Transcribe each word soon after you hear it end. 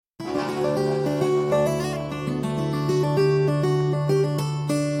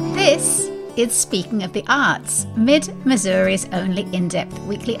This is Speaking of the Arts, Mid-Missouri's only in-depth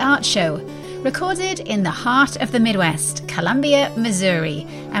weekly art show, recorded in the heart of the Midwest, Columbia, Missouri,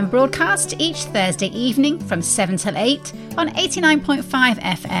 and broadcast each Thursday evening from 7 till 8 on 89.5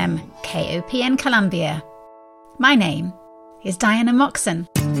 FM, KOPN Columbia. My name is Diana Moxon.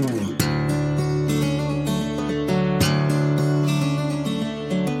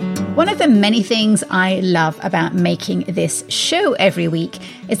 One of the many things I love about making this show every week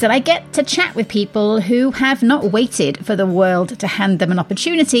is that I get to chat with people who have not waited for the world to hand them an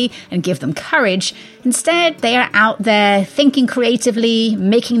opportunity and give them courage. Instead, they are out there thinking creatively,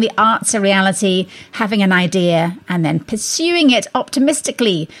 making the arts a reality, having an idea, and then pursuing it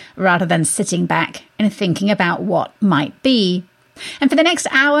optimistically rather than sitting back and thinking about what might be. And for the next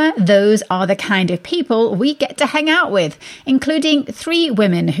hour, those are the kind of people we get to hang out with, including 3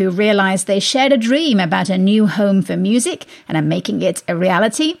 women who realized they shared a dream about a new home for music and are making it a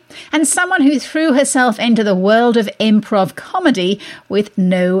reality, and someone who threw herself into the world of improv comedy with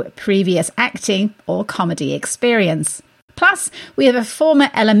no previous acting or comedy experience. Plus, we have a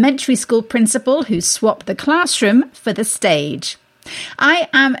former elementary school principal who swapped the classroom for the stage. I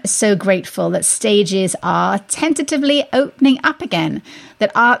am so grateful that stages are tentatively opening up again,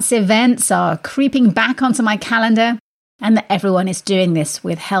 that arts events are creeping back onto my calendar, and that everyone is doing this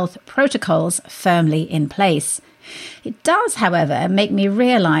with health protocols firmly in place. It does, however, make me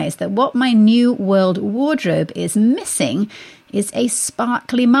realize that what my new world wardrobe is missing is a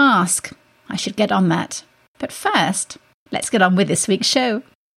sparkly mask. I should get on that. But first, let's get on with this week's show.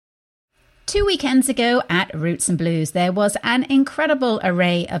 2 weekends ago at Roots and Blues, there was an incredible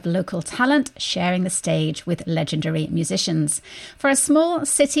array of local talent sharing the stage with legendary musicians. For a small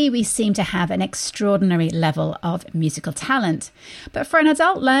city, we seem to have an extraordinary level of musical talent. But for an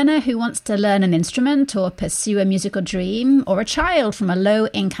adult learner who wants to learn an instrument or pursue a musical dream, or a child from a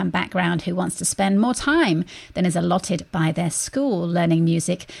low-income background who wants to spend more time than is allotted by their school learning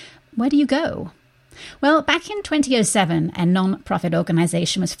music, where do you go? Well, back in 2007, a non-profit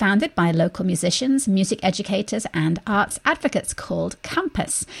organisation was founded by local musicians, music educators and arts advocates called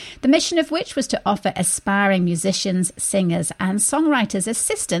Compass, the mission of which was to offer aspiring musicians, singers and songwriters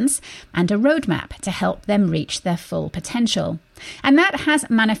assistance and a roadmap to help them reach their full potential. And that has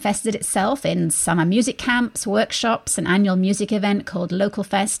manifested itself in summer music camps, workshops, an annual music event called Local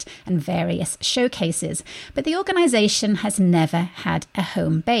Fest, and various showcases. But the organisation has never had a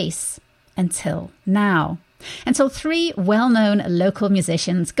home base. Until now. Until 3 well-known local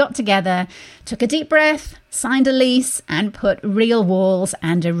musicians got together, took a deep breath, signed a lease, and put real walls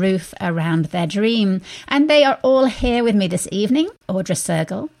and a roof around their dream. And they are all here with me this evening. Audra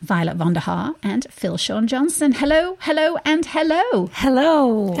Sergel, Violet Vonderhaar, and Phil Sean Johnson. Hello, hello, and hello.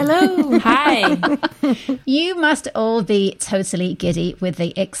 Hello. Hello. Hi. You must all be totally giddy with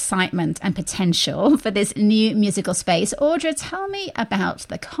the excitement and potential for this new musical space. Audra, tell me about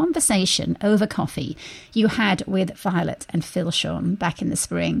the conversation over coffee you had with Violet and Phil Sean back in the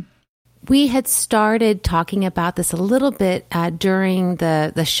spring. We had started talking about this a little bit during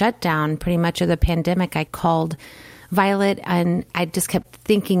the shutdown, pretty much, of the pandemic. I called Violet and I just kept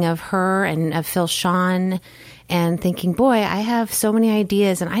thinking of her and of Phil Sean and thinking, boy, I have so many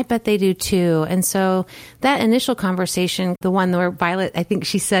ideas and I bet they do too. And so that initial conversation, the one where Violet, I think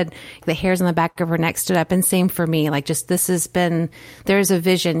she said the hairs on the back of her neck stood up, and same for me, like just there's a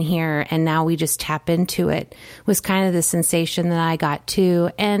vision here and now we just tap into it, was kind of the sensation that I got too.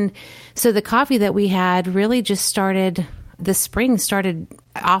 And so the coffee that we had really just started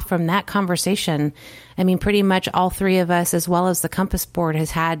off from that conversation. I mean, pretty much all 3 of us, as well as the Compass Board,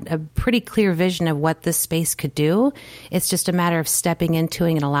 has had a pretty clear vision of what this space could do. It's just a matter of stepping into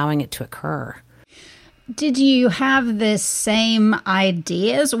it and allowing it to occur. Did you have the same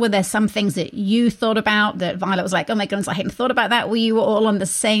ideas? Were there some things that you thought about that Violet was like, oh my goodness, I hadn't thought about that? Were you all on the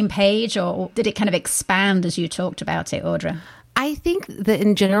same page, or did it kind of expand as you talked about it, Audra? I think that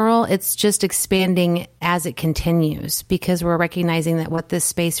in general, it's just expanding as it continues, because we're recognizing that what this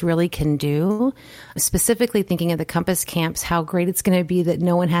space really can do, specifically thinking of the Compass camps, how great it's going to be that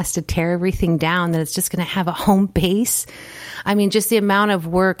no one has to tear everything down, that it's just going to have a home base. I mean, just the amount of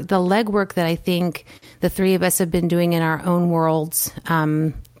work, the legwork that I think the 3 of us have been doing in our own worlds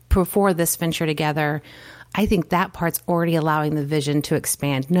before this venture together, I think that part's already allowing the vision to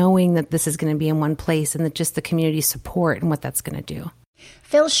expand, knowing that this is going to be in one place and that just the community support and what that's going to do.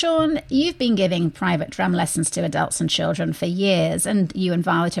 Phil Sean, you've been giving private drum lessons to adults and children for years, and you and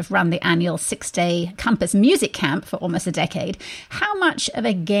Violet have run the annual 6-day Compass Music Camp for almost a decade. How much of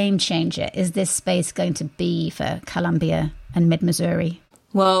a game changer is this space going to be for Columbia and Mid-Missouri?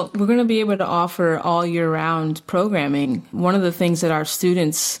 Well, we're going to be able to offer all year-round programming. One of the things that our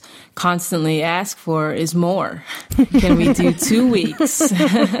students constantly ask for is more. Can we do 2 weeks?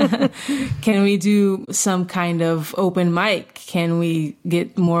 Can we do some kind of open mic? Can we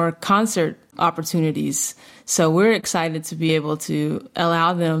get more concert opportunities? So we're excited to be able to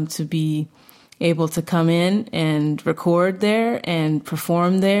allow them to be able to come in and record there and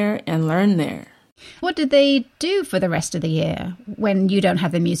perform there and learn there. What do they do for the rest of the year when you don't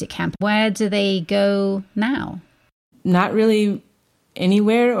have the music camp? Where do they go now? Not really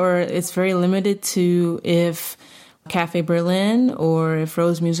anywhere, or it's very limited to if Cafe Berlin or if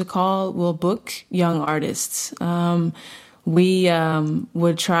Rose Music Hall will book young artists. We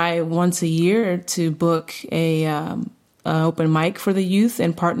would try once a year to book a open mic for the youth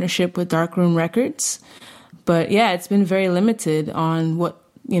in partnership with Darkroom Records. But yeah, it's been very limited on what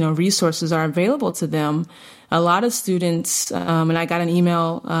resources are available to them. A lot of students, and I got an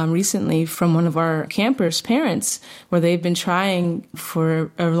email recently from one of our campers' parents where they've been trying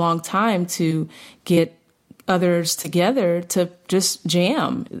for a long time to get others together to just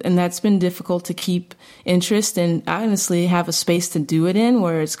jam. And that's been difficult to keep interest and honestly have a space to do it in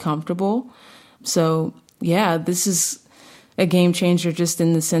where it's comfortable. So yeah, this is a game changer just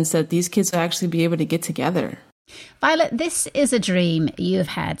in the sense that these kids will actually be able to get together. Violet, this is a dream you've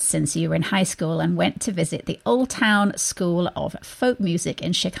had since you were in high school and went to visit the Old Town School of Folk Music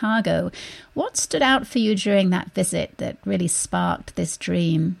in Chicago. What stood out for you during that visit that really sparked this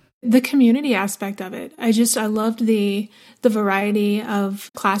dream? The community aspect of it. I loved the variety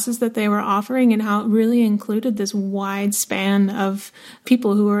of classes that they were offering and how it really included this wide span of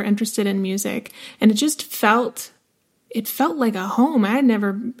people who were interested in music. And it felt like a home. I had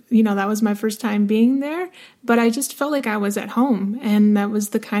never, that was my first time being there, but I just felt like I was at home. And that was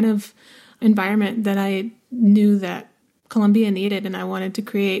the kind of environment that I knew that Columbia needed and I wanted to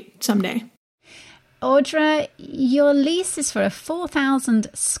create someday. Audra, your lease is for a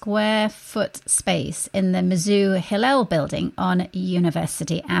 4,000 square foot space in the Mizzou Hillel building on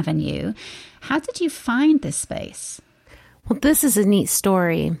University Avenue. How did you find this space? Well, this is a neat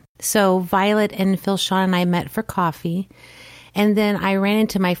story. So Violet and Phil Sean and I met for coffee. And then I ran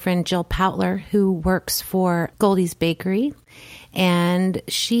into my friend Jill Poutler, who works for Goldie's Bakery. And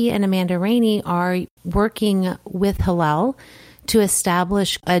she and Amanda Rainey are working with Hillel to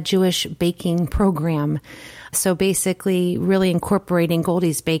establish a Jewish baking program. So basically really incorporating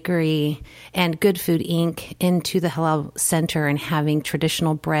Goldie's Bakery and Good Food Inc. into the Hillel Center and having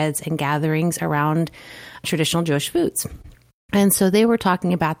traditional breads and gatherings around traditional Jewish foods. And so they were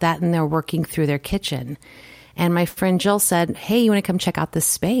talking about that and they're working through their kitchen. And my friend Jill said, hey, you want to come check out this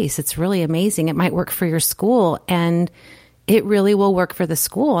space? It's really amazing. It might work for your school. And it really will work for the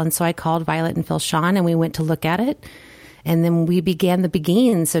school. And so I called Violet and Phil Sean and we went to look at it. And then we began the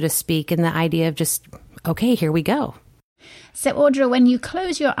beginning, so to speak, and the idea of just, okay, here we go. So Audra, when you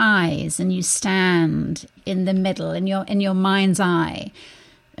close your eyes and you stand in the middle, in your mind's eye,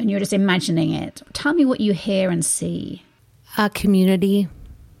 and you're just imagining it, tell me what you hear and see. A community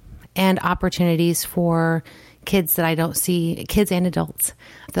and opportunities for kids that I don't see, kids and adults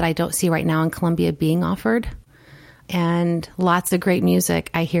that I don't see right now in Columbia being offered. And lots of great music.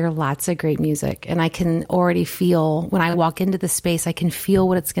 I hear lots of great music. And I can already feel, when I walk into the space, I can feel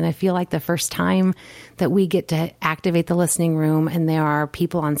what it's going to feel like the first time that we get to activate the listening room and there are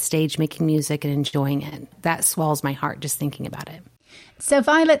people on stage making music and enjoying it. That swells my heart just thinking about it. So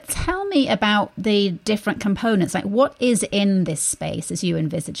Violet, tell me about the different components. Like, what is in this space as you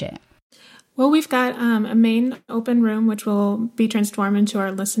envisage it? Well, we've got a main open room, which will be transformed into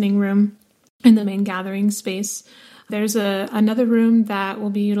our listening room in the main gathering space. There's another room that will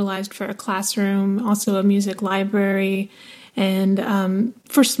be utilized for a classroom, also a music library, and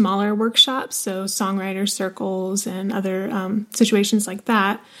for smaller workshops, so songwriter circles and other situations like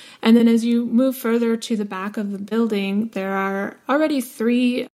that. And then as you move further to the back of the building, there are already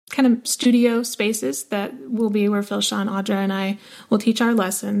 3 kind of studio spaces that will be where Phil, Sean, Audra, and I will teach our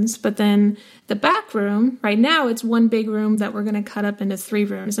lessons. But then the back room, right now, it's one big room that we're going to cut up into 3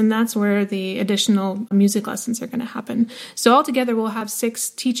 rooms. And that's where the additional music lessons are going to happen. So altogether, we'll have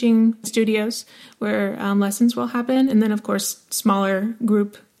 6 teaching studios where lessons will happen. And then, of course, smaller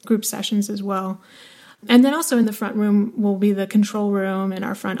group sessions as well. And then also in the front room will be the control room and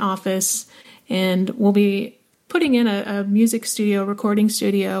our front office. And we'll be putting in a music studio, recording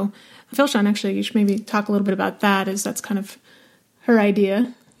studio. Phil, Sean, actually, you should maybe talk a little bit about that, as that's kind of her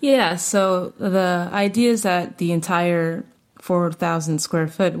idea. Yeah, so the idea is that the entire 4,000 square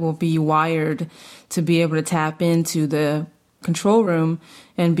foot will be wired to be able to tap into the control room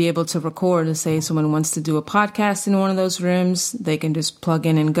and be able to record. To say someone wants to do a podcast in one of those rooms, they can just plug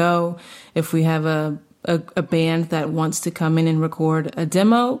in and go. If we have a band that wants to come in and record a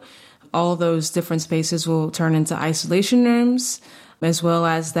demo, all those different spaces will turn into isolation rooms, as well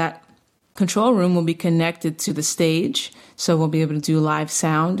as that control room will be connected to the stage. So we'll be able to do live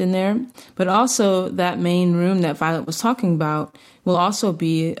sound in there. But also that main room that Violet was talking about will also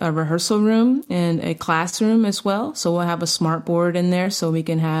be a rehearsal room and a classroom as well. So we'll have a smart board in there so we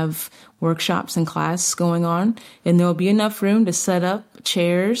can have workshops and class going on. And there'll be enough room to set up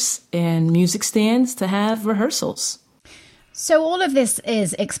chairs and music stands to have rehearsals. So all of this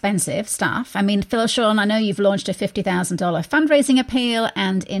is expensive stuff. I mean, Phil Sean, I know you've launched a $50,000 fundraising appeal,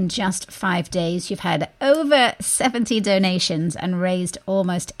 and in just 5 days, you've had over 70 donations and raised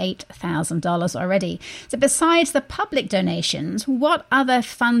almost $8,000 already. So besides the public donations, what other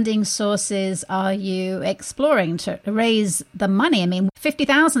funding sources are you exploring to raise the money? I mean,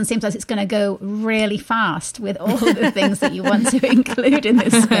 50,000 seems like it's going to go really fast with all the things that you want to include in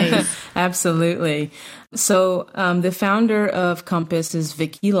this space. Absolutely. So the founder of Compass is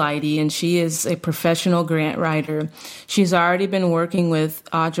Vicky Leidy, and she is a professional grant writer. She's already been working with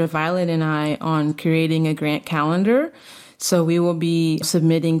Audra, Violet, and I on creating a grant calendar. So we will be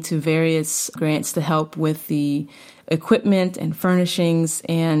submitting to various grants to help with the equipment and furnishings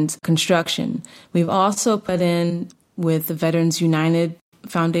and construction. We've also put in with the Veterans United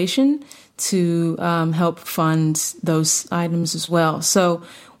Foundation to help fund those items as well. So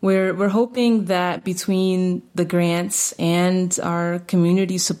we're hoping that between the grants and our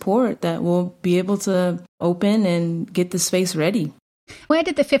community support that we'll be able to open and get the space ready. Where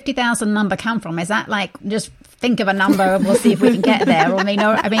did the 50,000 number come from? Is that like just think of a number and we'll see if we can get there? Or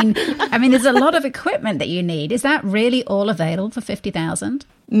I mean, there's a lot of equipment that you need. Is that really all available for 50,000?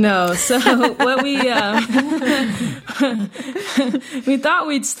 No. So what we thought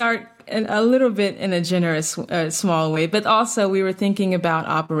we'd start a little bit in a generous, small way, but also we were thinking about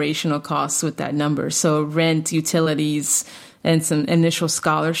operational costs with that number. So rent, utilities, and some initial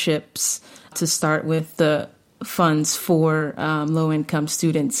scholarships to start with the funds for low-income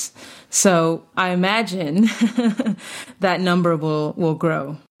students. So I imagine that number will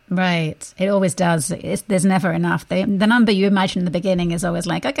grow. Right. It always does. There's never enough. The number you imagine in the beginning is always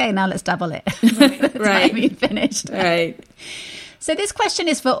like, okay, now let's double it. Right. You finished. Right. So this question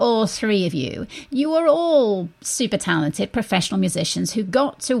is for all three of you. You are all super talented professional musicians who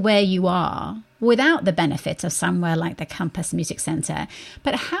got to where you are without the benefit of somewhere like the Compass Music Center.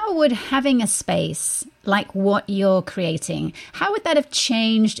 But how would having a space like what you're creating, how would that have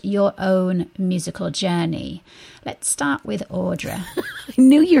changed your own musical journey? Let's start with Audra. I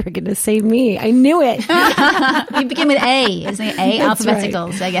knew you were going to say me. I knew it. You begin with A, isn't it? A, That's alphabetical.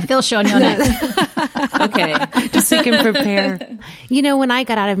 right. So yeah, Phil Sean, you're next. Okay. Just so you can prepare. You know, when I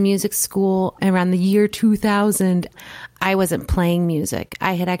got out of music school around the year 2000, I wasn't playing music.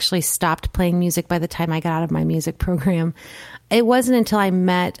 I had actually stopped playing music by the time I got out of my music program. It wasn't until I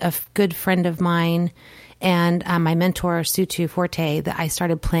met a good friend of mine and my mentor, Sutu Forte, that I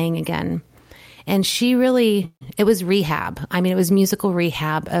started playing again. And it was rehab. I mean, it was musical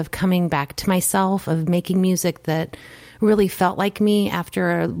rehab of coming back to myself, of making music that really felt like me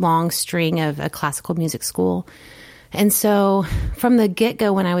after a long string of a classical music school. And so from the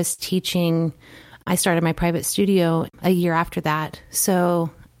get-go, when I was teaching, I started my private studio a year after that. So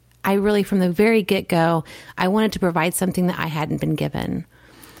I really, from the very get-go, I wanted to provide something that I hadn't been given.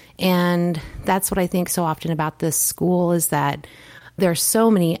 And that's what I think so often about this school is that there are so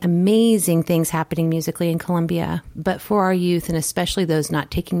many amazing things happening musically in Columbia, but for our youth, and especially those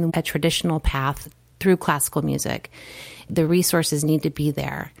not taking a traditional path through classical music, the resources need to be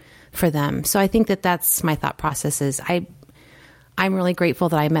there for them. So I think that that's my thought process is I'm really grateful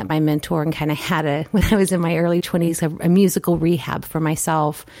that I met my mentor and kind of had when I was in my early 20s, a musical rehab for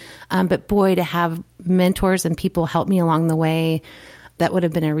myself. But boy, to have mentors and people help me along the way, that would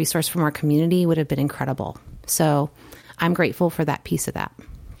have been a resource from our community, would have been incredible. So I'm grateful for that piece of that.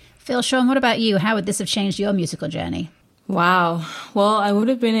 Phil Sean, what about you? How would this have changed your musical journey? Wow. Well, I would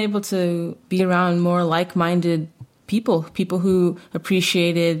have been able to be around more like-minded people who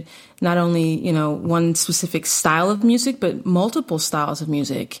appreciated not only, one specific style of music, but multiple styles of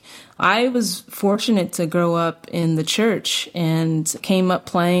music. I was fortunate to grow up in the church and came up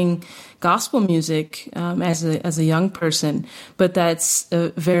playing gospel music as a young person, but that's a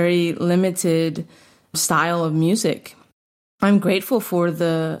very limited style of music. I'm grateful for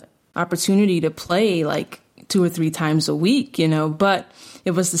the opportunity to play like 2 or 3 times a week, but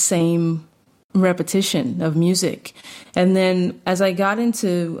it was the same repetition of music. And then as I got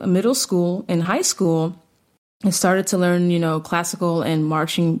into middle school and high school, I started to learn, classical and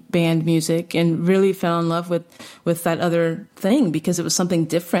marching band music, and really fell in love with that other thing because it was something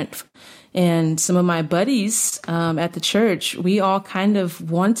different. And some of my buddies at the church, we all kind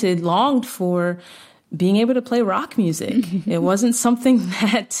of longed for being able to play rock music. It wasn't something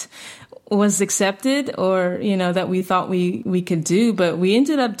that was accepted or, that we thought we could do, but we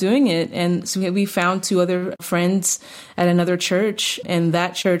ended up doing it. And so we found 2 other friends at another church, and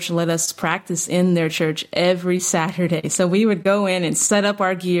that church let us practice in their church every Saturday. So we would go in and set up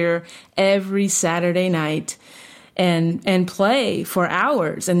our gear every Saturday night and play for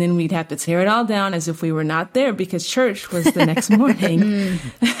hours. And then we'd have to tear it all down as if we were not there because church was the next morning.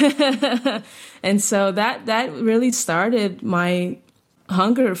 And so that really started my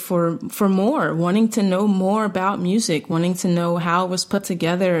hunger for more, wanting to know more about music, wanting to know how it was put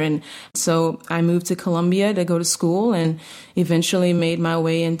together. And so I moved to Columbia to go to school and eventually made my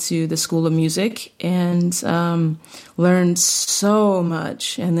way into the School of Music and learned so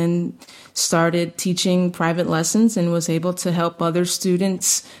much, and then started teaching private lessons and was able to help other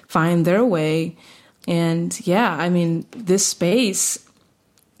students find their way. And this space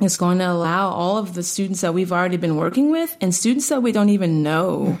is going to allow all of the students that we've already been working with and students that we don't even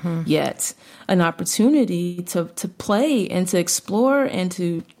know yet an opportunity to play and to explore and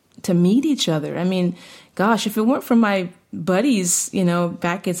to meet each other. I mean, gosh, if it weren't for my buddies,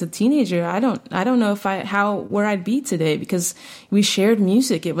 back as a teenager, I don't know where I'd be today, because we shared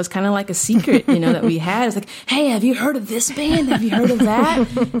music. It was kind of like a secret, that we had. It's like, hey, have you heard of this band? Have you heard of that?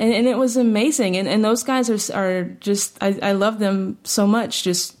 and it was amazing. And those guys are just, I love them so much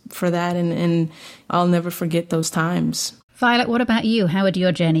just for that. And I'll never forget those times. Violet, what about you? How would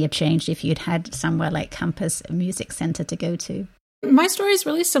your journey have changed if you'd had somewhere like Compass Music Center to go to? My story is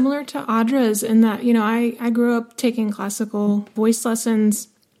really similar to Audra's in that, I grew up taking classical voice lessons.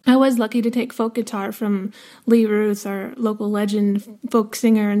 I was lucky to take folk guitar from Lee Ruth, our local legend folk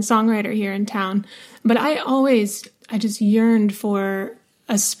singer and songwriter here in town. But I just yearned for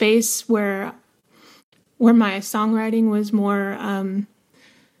a space where my songwriting was more,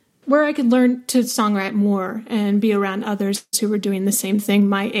 where I could learn to songwrite more and be around others who were doing the same thing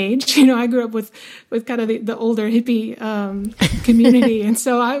my age. I grew up with kind of the older hippie community. And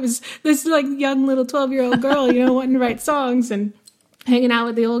so I was this like young little 12-year-old girl, wanting to write songs and hanging out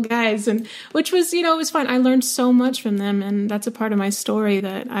with the old guys, and which was, it was fun. I learned so much from them, and that's a part of my story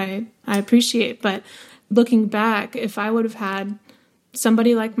that I appreciate. But looking back, if I would have had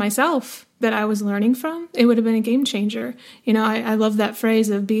somebody like myself that I was learning from, it would have been a game changer. I love that phrase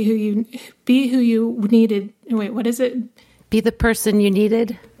of be who you needed. Wait, what is it? Be the person you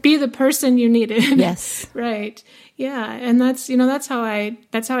needed. Be the person you needed. Yes. Right. Yeah. And that's how I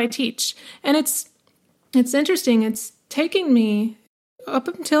teach. And it's interesting. It's taking me up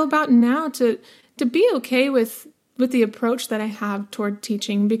until about now to be okay with the approach that I have toward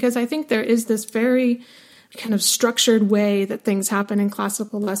teaching, because I think there is this very kind of structured way that things happen in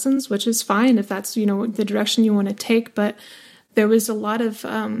classical lessons, which is fine if that's, the direction you want to take. But there was a lot of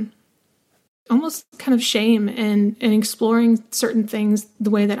almost kind of shame in exploring certain things the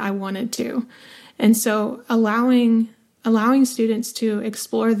way that I wanted to. And so allowing students to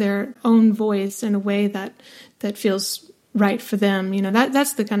explore their own voice in a way that feels right for them,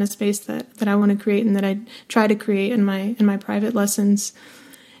 that's the kind of space that I want to create and that I try to create in my private lessons.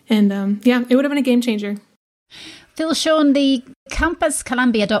 And it would have been a game changer. Phil Sean, the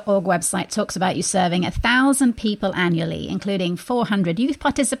compasscolumbia.org website talks about you serving 1,000 people annually, including 400 youth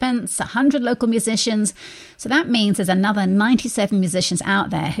participants, 100 local musicians. So that means there's another 97 musicians out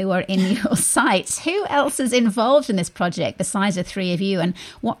there who are in your sights. Who else is involved in this project besides the 3 of you? And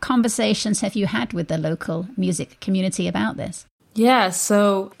what conversations have you had with the local music community about this? Yeah,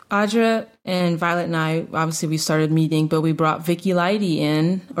 so Audra and Violet and I, obviously we started meeting, but we brought Vicky Leidy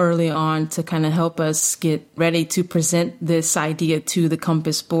in early on to kind of help us get ready to present this idea to the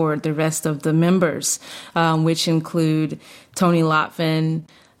Compass board, the rest of the members, which include Tony Lotvin,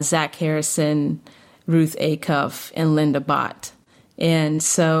 Zach Harrison, Ruth Acuff, and Linda Bott. And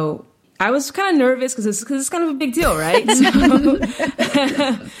so I was kind of nervous because it's kind of a big deal, right?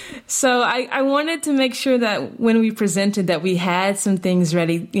 So I wanted to make sure that when we presented that we had some things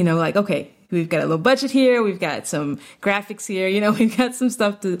ready, like, okay, we've got a little budget here, we've got some graphics here, we've got some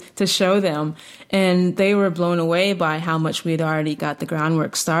stuff to show them. And they were blown away by how much we had already got the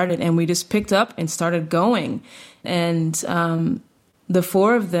groundwork started. And we just picked up and started going. And the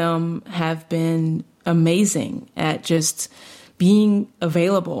 4 of them have been amazing at just being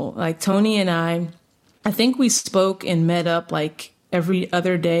available. Like Tony and I think we spoke and met up like every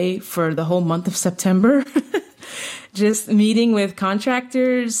other day for the whole month of September, just meeting with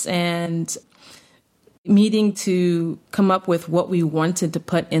contractors and meeting to come up with what we wanted to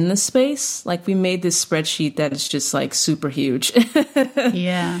put in the space. Like we made this spreadsheet that is just like super huge.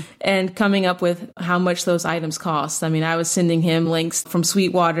 Yeah. And coming up with how much those items cost. I mean, I was sending him links from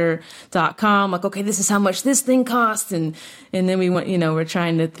sweetwater.com, like, okay, this is how much this thing costs. And then we went, we're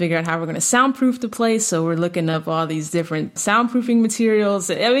trying to figure out how we're going to soundproof the place. So we're looking up all these different soundproofing materials.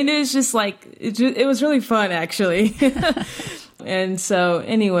 I mean, it was just like, it was really fun, actually. And so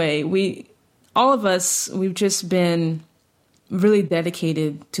anyway, all of us, we've just been really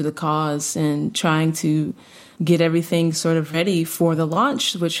dedicated to the cause and trying to get everything sort of ready for the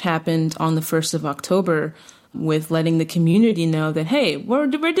launch, which happened on the 1st of October, with letting the community know that, hey, we're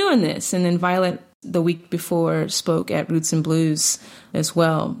doing this. And then Violet, the week before, spoke at Roots and Blues as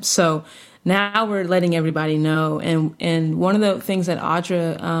well. So now we're letting everybody know. And one of the things that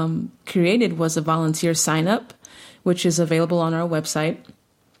Audra created was a volunteer sign up, which is available on our website.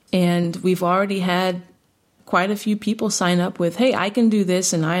 And we've already had quite a few people sign up with, hey, I can do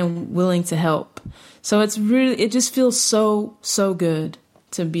this and I am willing to help. So it just feels so, so good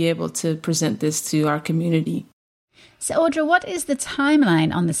to be able to present this to our community. So Audra, what is the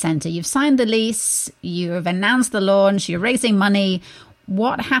timeline on the centre? You've signed the lease, you've announced the launch, you're raising money.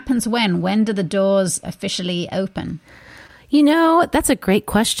 What happens when? When do the doors officially open? That's a great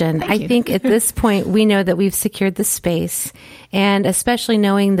question. I think at this point, we know that we've secured the space, and especially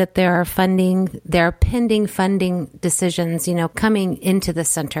knowing that there are pending funding decisions, coming into the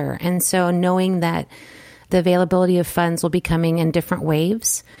center. And so knowing that the availability of funds will be coming in different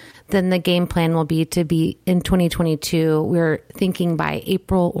waves, then the game plan will be to be in 2022. We're thinking by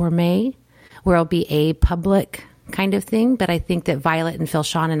April or May, where it'll be a public kind of thing. But I think that Violet and Phil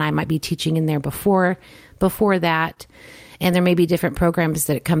Sean and I might be teaching in there before that. And there may be different programs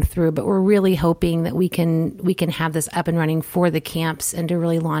that come through, but we're really hoping that we can have this up and running for the camps and to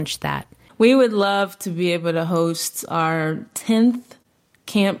really launch that. We would love to be able to host our 10th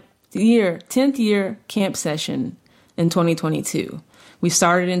year camp session in 2022. We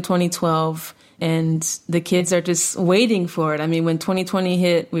started in 2012, and the kids are just waiting for it. I mean, when 2020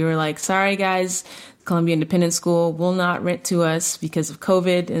 hit, we were like, sorry, guys, Columbia Independent School will not rent to us because of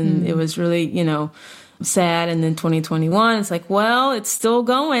COVID. And it was really, sad. And then 2021, it's like, well, it's still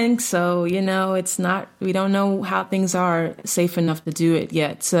going. So, it's not, we don't know how things are safe enough to do it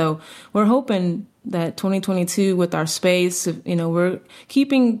yet. So we're hoping that 2022 with our space, we're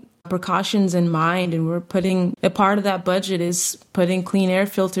keeping precautions in mind, and we're putting a part of that budget is putting clean air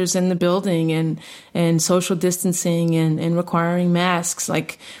filters in the building and social distancing and requiring masks.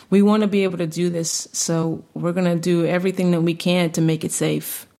 Like, we want to be able to do this. So we're going to do everything that we can to make it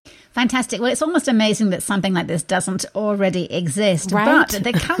safe. Fantastic. Well, it's almost amazing that something like this doesn't already exist. Right? But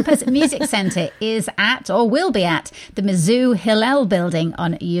the Campus Music Centre is at, or will be at, the Mizzou Hillel building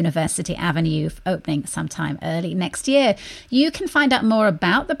on University Avenue, opening sometime early next year. You can find out more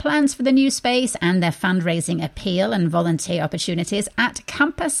about the plans for the new space and their fundraising appeal and volunteer opportunities at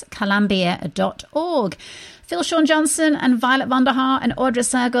campuscolumbia.org. Phil Sean Johnson and Violet Vonderhaar and Audra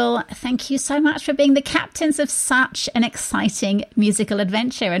Sergel, thank you so much for being the captains of such an exciting musical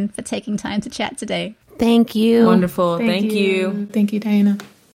adventure and for taking time to chat today. Thank you. Wonderful. Thank you. Thank you, Diana.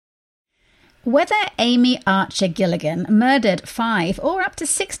 Whether Amy Archer Gilligan murdered 5 or up to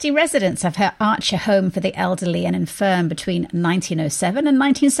 60 residents of her Archer home for the elderly and infirm between 1907 and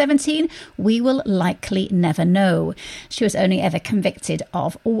 1917, we will likely never know. She was only ever convicted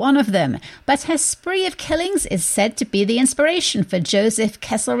of one of them. But her spree of killings is said to be the inspiration for Joseph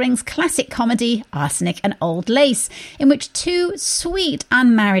Kesselring's classic comedy, Arsenic and Old Lace, in which 2 sweet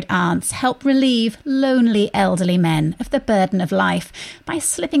unmarried aunts help relieve lonely elderly men of the burden of life by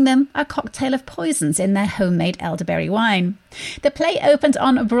slipping them a cocktail of poisons in their homemade elderberry wine. The play opened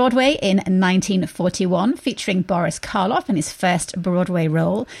on Broadway in 1941, featuring Boris Karloff in his first Broadway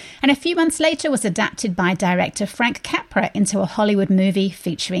role, and a few months later was adapted by director Frank Capra into a Hollywood movie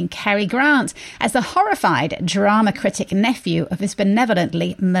featuring Cary Grant as the horrified drama critic nephew of his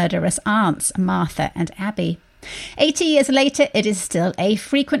benevolently murderous aunts, Martha and Abby. 80 years later, it is still a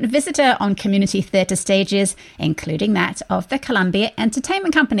frequent visitor on community theatre stages, including that of the Columbia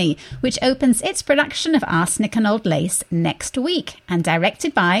Entertainment Company, which opens its production of Arsenic and Old Lace next week, and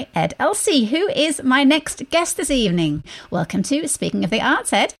directed by Ed Elsey, who is my next guest this evening. Welcome to Speaking of the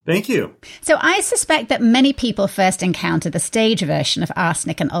Arts, Ed. Thank you. So I suspect that many people first encounter the stage version of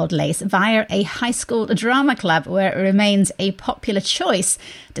Arsenic and Old Lace via a high school drama club, where it remains a popular choice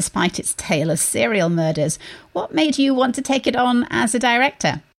despite its tale of serial murders. What made you want to take it on as a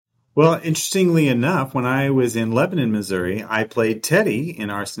director? Well, interestingly enough, when I was in Lebanon, Missouri, I played Teddy in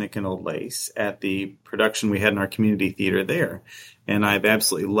Arsenic and Old Lace at the production we had in our community theater there. And I've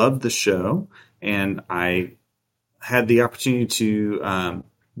absolutely loved the show. and I had the opportunity to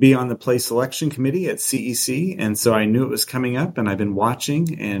be on the play selection committee at CEC. And so I knew it was coming up, and I've been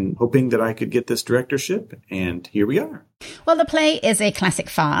watching and hoping that I could get this directorship. And here we are. Well, the play is a classic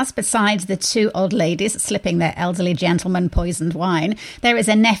farce. Besides the two old ladies slipping their elderly gentleman poisoned wine, there is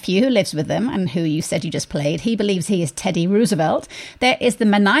a nephew who lives with them and who you said you just played. He believes he is Teddy Roosevelt. There is the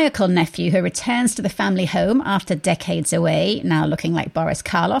maniacal nephew who returns to the family home after decades away, now looking like Boris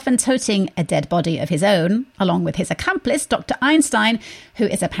Karloff and toting a dead body of his own, along with his accomplice, Dr. Einstein, who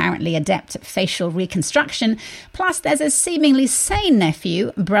is apparently adept at facial reconstruction. Plus, there's a seemingly sane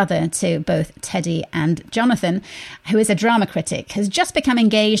nephew, brother to both Teddy and Jonathan, who is a drama critic, has just become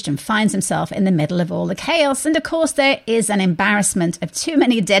engaged and finds himself in the middle of all the chaos. And of course, there is an embarrassment of too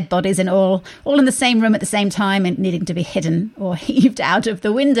many dead bodies in all in the same room at the same time and needing to be hidden or heaved out of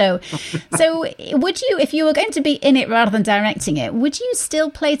the window. So would you, if you were going to be in it rather than directing it, would you still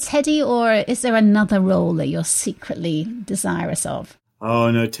play Teddy, or is there another role that you're secretly desirous of?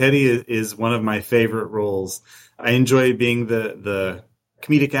 Oh, no, Teddy is one of my favorite roles. I enjoy being the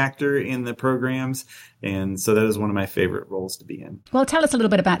comedic actor in the programs, and so that is one of my favorite roles to be in. Well, tell us a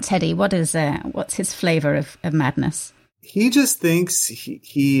little bit about Teddy. What's his flavor of madness? He just thinks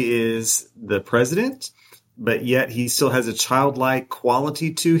he is the president, but yet he still has a childlike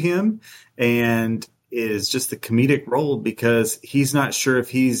quality to him, and is just the comedic role because he's not sure if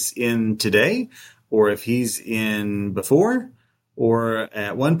he's in today or if he's in before, or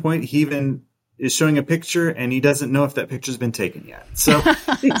at one point he even is showing a picture and he doesn't know if that picture's been taken yet. So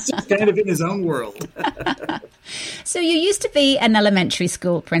he's just kind of in his own world. So you used to be an elementary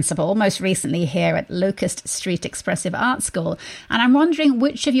school principal, most recently here at Locust Street Expressive Arts School. And I'm wondering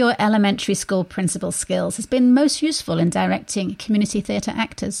which of your elementary school principal skills has been most useful in directing community theatre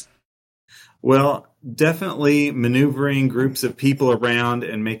actors? Well, definitely maneuvering groups of people around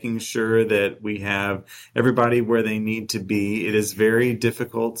and making sure that we have everybody where they need to be. It is very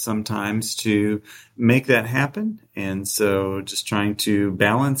difficult sometimes to make that happen. And so just trying to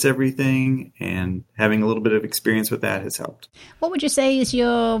balance everything and having a little bit of experience with that has helped. What would you say is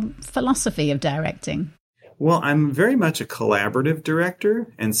your philosophy of directing? Well, I'm very much a collaborative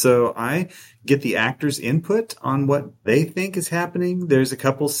director, and so I get the actors' input on what they think is happening. There's a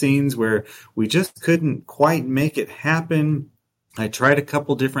couple scenes where we just couldn't quite make it happen. I tried a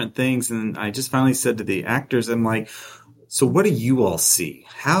couple different things, and I just finally said to the actors, I'm like, so what do you all see?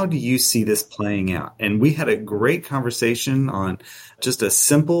 How do you see this playing out? And we had a great conversation on just a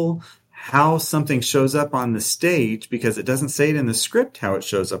simple how something shows up on the stage, because it doesn't say it in the script how it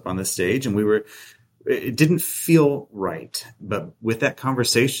shows up on the stage, and it didn't feel right. But with that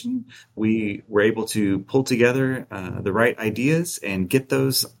conversation, we were able to pull together the right ideas and get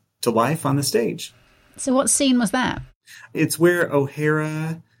those to life on the stage. So what scene was that? It's where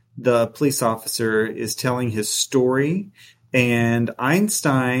O'Hara, the police officer, is telling his story, and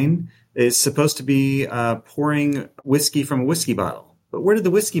Einstein is supposed to be pouring whiskey from a whiskey bottle. But where did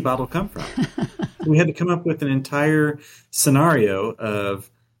the whiskey bottle come from? We had to come up with an entire scenario of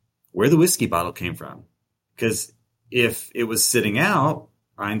where the whiskey bottle came from. Because if it was sitting out,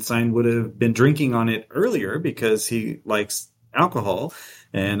 Einstein would have been drinking on it earlier because he likes alcohol.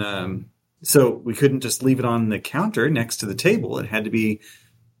 And so we couldn't just leave it on the counter next to the table. It had to be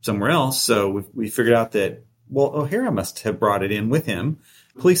somewhere else. So we figured out that, well, O'Hara must have brought it in with him.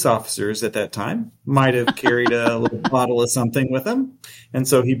 Police officers at that time might have carried a little bottle of something with him. And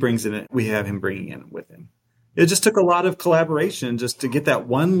so he brings it in. We have him bringing it with him. It just took a lot of collaboration just to get that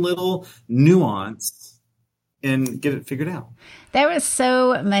one little nuance and get it figured out. There are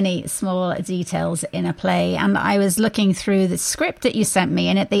so many small details in a play, and I was looking through the script that you sent me,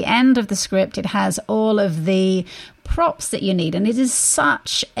 and at the end of the script it has all of the props that you need, and it is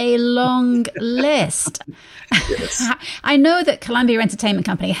such a long list. Yes. I know that Columbia Entertainment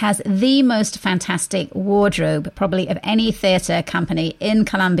Company has the most fantastic wardrobe probably of any theatre company in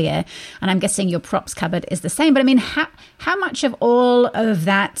Columbia, and I'm guessing your props cupboard is the same. But I mean, how much of all of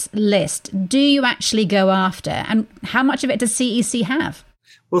that list do you actually go after, and how much of it does CEC have?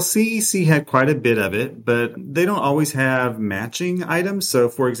 Well, CEC had quite a bit of it, but they don't always have matching items. So,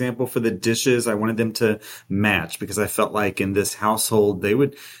 for example, for the dishes, I wanted them to match because I felt like in this household,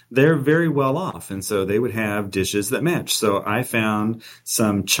 they're very well off. And so they would have dishes that match. So I found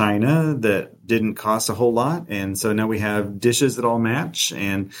some china that didn't cost a whole lot. And so now we have dishes that all match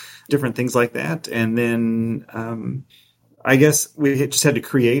and different things like that. And then, I guess we just had to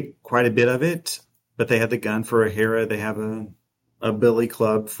create quite a bit of it, but they had the gun for O'Hara. They have a billy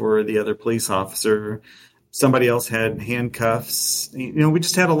club for the other police officer. Somebody else had handcuffs. We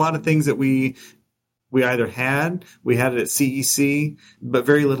just had a lot of things that we we had it at CEC, but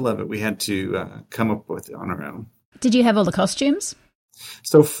very little of it we had to come up with on our own. Did you have all the costumes?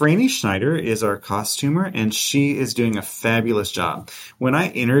 So Franny Schneider is our costumer, and she is doing a fabulous job. When I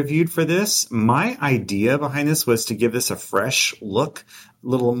interviewed for this, my idea behind this was to give this a fresh look, a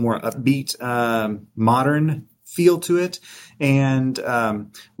little more upbeat, modern feel to it. And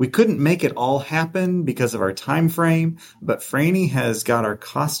we couldn't make it all happen because of our time frame, but Franny has got our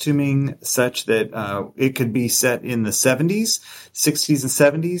costuming such that it could be set in the 70s, 60s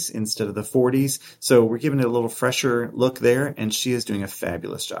and 70s instead of the 40s. So we're giving it a little fresher look there, and she is doing a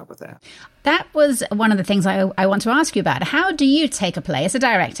fabulous job with that. That was one of the things I want to ask you about. How do you take a play, as a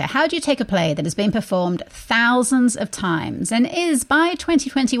director, how do you take a play that has been performed thousands of times and is, by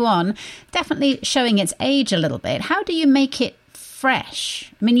 2021, definitely showing its age a little bit? How do you make it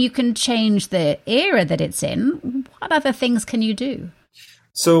fresh? I mean, you can change the era that it's in. What other things can you do?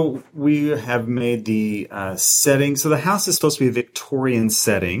 So we have made the setting. So the house is supposed to be a Victorian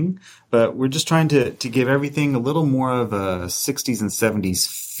setting, but we're just trying to give everything a little more of a 60s and 70s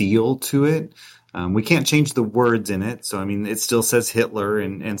feel to it. We can't change the words in it. So, I mean, it still says Hitler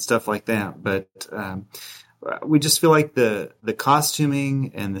and stuff like that. But we just feel like the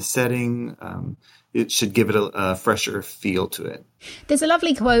costuming and the setting, it should give it a fresher feel to it. There's a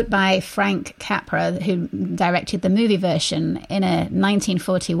lovely quote by Frank Capra, who directed the movie version, in a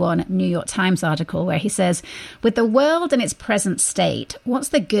 1941 New York Times article where he says, "With the world in its present state, what's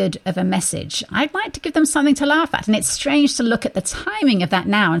the good of a message? I'd like to give them something to laugh at." And it's strange to look at the timing of that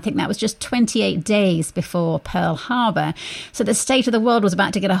now and think that was just 28 days before Pearl Harbor. So the state of the world was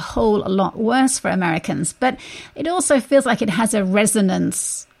about to get a whole lot worse for Americans. But it also feels like it has a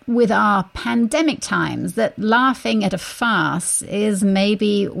resonance with our pandemic times, that laughing at a farce is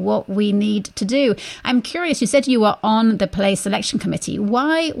maybe what we need to do. I'm curious, you said you were on the play selection committee.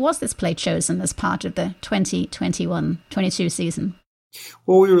 Why was this play chosen as part of the 2021-22 season?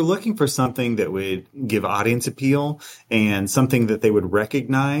 Well, we were looking for something that would give audience appeal and something that they would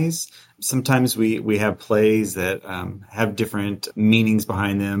recognize. Sometimes we have plays that have different meanings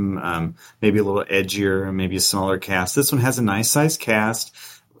behind them, maybe a little edgier, maybe a smaller cast. This one has a nice sized cast.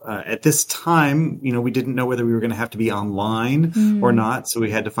 At this time, we didn't know whether we were going to have to be online or not. So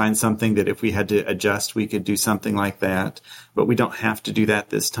we had to find something that if we had to adjust, we could do something like that. But we don't have to do that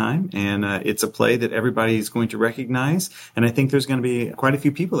this time. And it's a play that everybody is going to recognize. And I think there's going to be quite a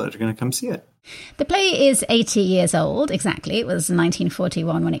few people that are going to come see it. The play is 80 years old, exactly. It was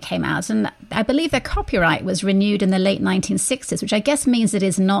 1941 when it came out. And I believe the copyright was renewed in the late 1960s, which I guess means it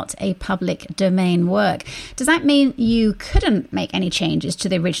is not a public domain work. Does that mean you couldn't make any changes to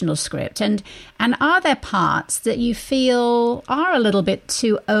the original script? And are there parts that you feel are a little bit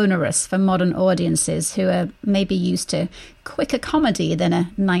too onerous for modern audiences who are maybe used to quicker comedy than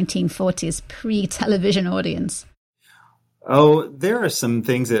a 1940s pre-television audience? Oh, there are some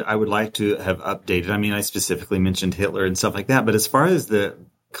things that I would like to have updated. I mean, I specifically mentioned Hitler and stuff like that, but as far as the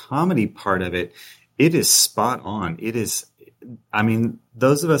comedy part of it, it is spot on. It is, I mean,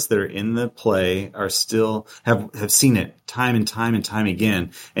 those of us that are in the play are still have seen it time and time and time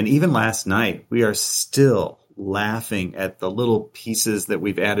again. And even last night, we are still laughing at the little pieces that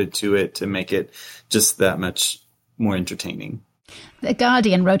we've added to it to make it just that much more entertaining. The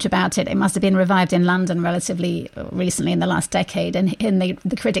Guardian wrote about it. It must have been revived in London relatively recently in the last decade. And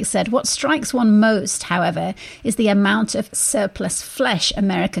the critics said, what strikes one most, however, is the amount of surplus flesh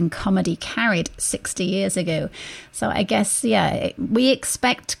American comedy carried 60 years ago. So I guess, we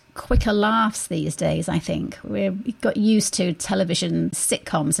expect quicker laughs these days, I think. We've got used to television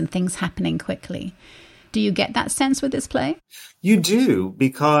sitcoms and things happening quickly. Do you get that sense with this play? You do,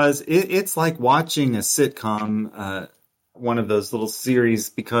 because it's like watching a sitcom, one of those little series,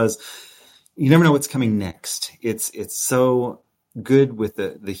 because you never know what's coming next. It's so good with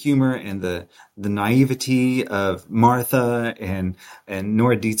the humor and the naivety of Martha, and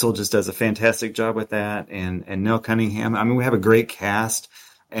Nora Dietzel just does a fantastic job with that, and Nell Cunningham. I mean, we have a great cast,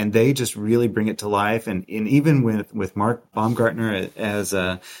 and they just really bring it to life. And even with Mark Baumgartner as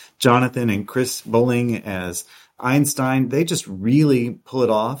Jonathan and Chris Bowling as Einstein, they just really pull it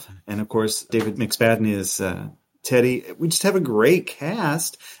off. And of course, David McSpadden is Teddy. We just have a great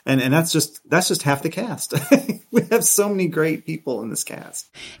cast, and that's just half the cast. We have so many great people in this cast.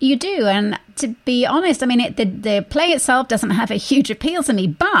 You do, and to be honest, I mean, the play itself doesn't have a huge appeal to me,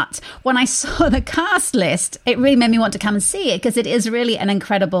 but when I saw the cast list, it really made me want to come and see it, because it is really an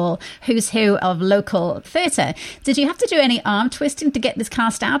incredible who's who of local theatre. Did you have to do any arm twisting to get this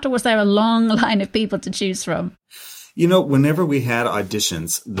cast out, or was there a long line of people to choose from? Whenever we had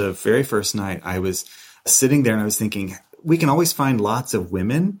auditions, the very first night, I was sitting there and I was thinking, we can always find lots of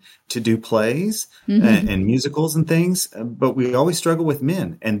women to do plays and musicals and things, but we always struggle with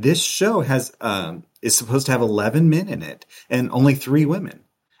men. And this show is supposed to have 11 men in it and only 3 women.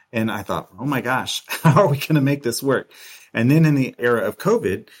 And I thought, oh my gosh, how are we going to make this work? And then in the era of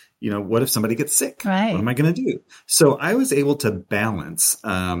COVID, what if somebody gets sick? Right. What am I going to do? So I was able to balance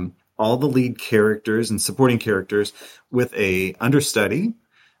all the lead characters and supporting characters with a understudy.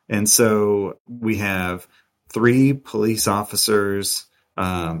 And so we have 3 police officers,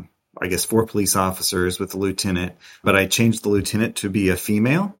 I guess 4 police officers with the lieutenant, but I changed the lieutenant to be a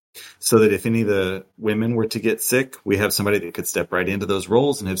female so that if any of the women were to get sick, we have somebody that could step right into those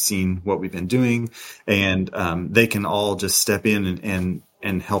roles and have seen what we've been doing. And they can all just step in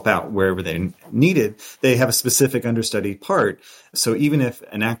and help out wherever they needed. They have a specific understudy part. So even if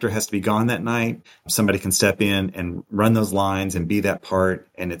an actor has to be gone that night, somebody can step in and run those lines and be that part.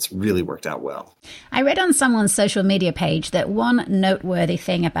 And it's really worked out well. I read on someone's social media page that one noteworthy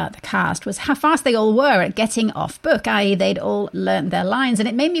thing about the cast was how fast they all were at getting off book, i.e. they'd all learned their lines. And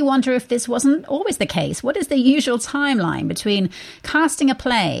it made me wonder if this wasn't always the case. What is the usual timeline between casting a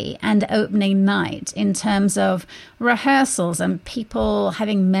play and opening night in terms of rehearsals and people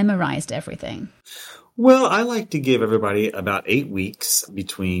having memorized everything? Well, I like to give everybody about 8 weeks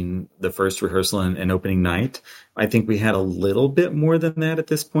between the first rehearsal and opening night. I think we had a little bit more than that at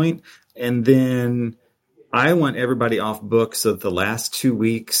this point. And then I want everybody off book so that the last 2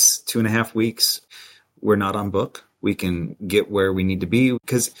 weeks, 2.5 weeks, we're not on book. We can get where we need to be.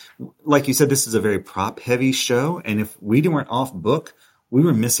 Because like you said, this is a very prop heavy show. And if we weren't off book, we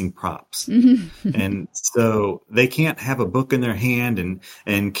were missing props. And so they can't have a book in their hand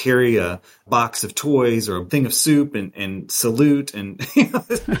and carry a box of toys or a thing of soup and salute. And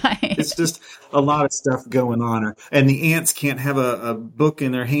Right. It's just a lot of stuff going on. And the ants can't have a book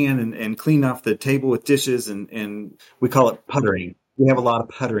in their hand and clean off the table with dishes. And we call it puttering. We have a lot of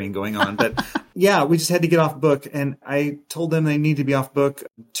puttering going on. But yeah, we just had to get off book. And I told them they need to be off book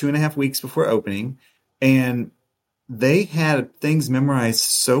 2.5 weeks before opening. And they had things memorized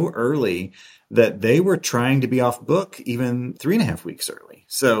so early that they were trying to be off book even 3.5 weeks early.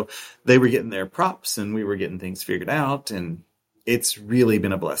 So they were getting their props and we were getting things figured out. And it's really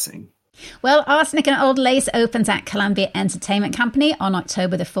been a blessing. Well, Arsenic and Old Lace opens at Columbia Entertainment Company on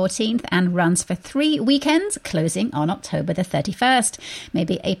October the 14th and runs for 3 weekends, closing on October the 31st.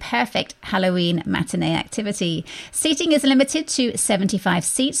 Maybe a perfect Halloween matinee activity. Seating is limited to 75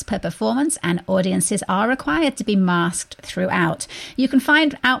 seats per performance and audiences are required to be masked throughout. You can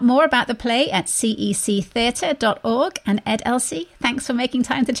find out more about the play at cectheatre.org. And Ed Elsey, thanks for making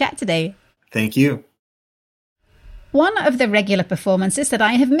time to chat today. Thank you. One of the regular performances that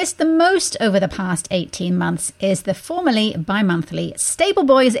I have missed the most over the past 18 months is the formerly bi-monthly Stable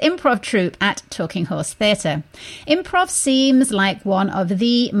Boys improv troupe at Talking Horse Theatre. Improv seems like one of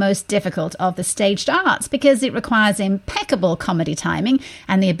the most difficult of the staged arts because it requires impeccable comedy timing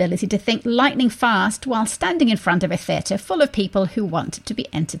and the ability to think lightning fast while standing in front of a theatre full of people who want to be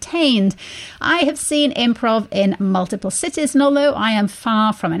entertained. I have seen improv in multiple cities, and although I am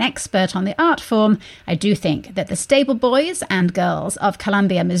far from an expert on the art form, I do think that the Stable Boys and Girls of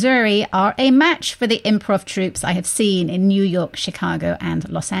Columbia, Missouri are a match for the improv troupes I have seen in New York, Chicago, and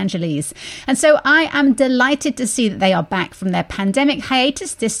Los Angeles. And so I am delighted to see that they are back from their pandemic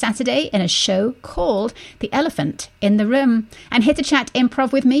hiatus this Saturday in a show called The Elephant in the Room. And here to chat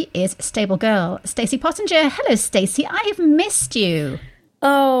improv with me is Stable Girl, Stacey Pottinger. Hello, Stacey. I have missed you.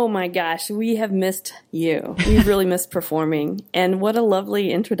 Oh my gosh, we have missed you. We've really missed performing. And what a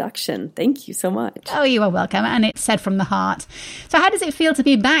lovely introduction. Thank you so much. Oh, you are welcome. And it's said from the heart. So how does it feel to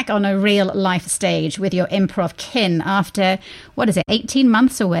be back on a real life stage with your improv kin after, 18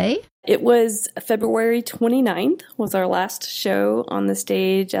 months away? It was February 29th was our last show on the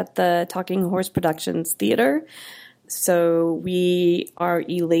stage at the Talking Horse Productions Theater. So we are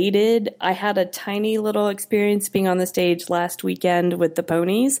elated. I had a tiny little experience being on the stage last weekend with the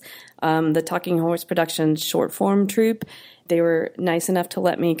Ponies, the Talking Horse Productions short form troupe. They were nice enough to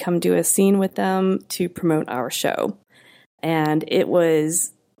let me come do a scene with them to promote our show. And it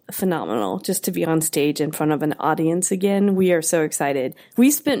was phenomenal just to be on stage in front of an audience again. We are so excited. We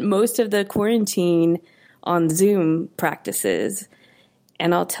spent most of the quarantine on Zoom practices.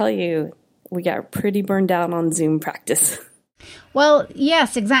 And I'll tell you, we got pretty burned out on Zoom practice. Well,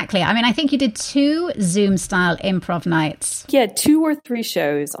 yes, exactly. I mean, I think you did 2 Zoom-style improv nights. Yeah, 2 or 3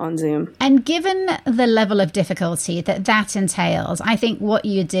 shows on Zoom. And given the level of difficulty that entails, I think what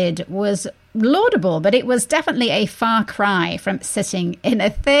you did was laudable, but it was definitely a far cry from sitting in a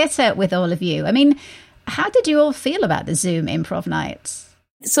theatre with all of you. I mean, how did you all feel about the Zoom improv nights?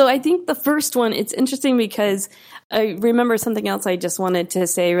 So I think the first one, it's interesting because I remember something else I just wanted to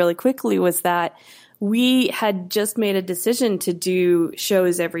say really quickly was that we had just made a decision to do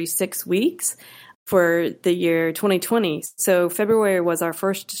shows every 6 weeks for the year 2020. So February was our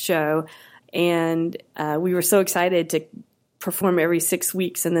first show, and we were so excited to perform every 6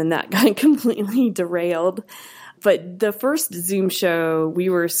 weeks, and then that got completely derailed. But the first Zoom show, we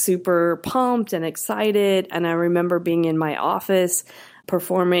were super pumped and excited, and I remember being in my office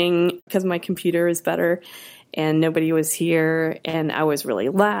performing because my computer is better and nobody was here, and I was really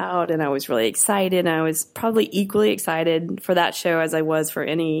loud and I was really excited, and I was probably equally excited for that show as I was for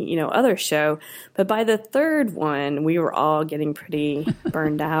any, other show. But by the third one, we were all getting pretty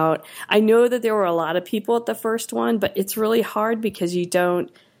burned out. I know that there were a lot of people at the first one, but it's really hard because you don't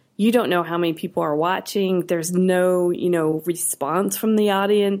know how many people are watching. There's no, response from the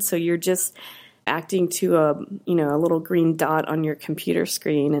audience, so you're just acting to a little green dot on your computer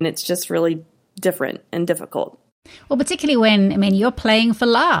screen, and it's just really different and difficult. Well, particularly when, you're playing for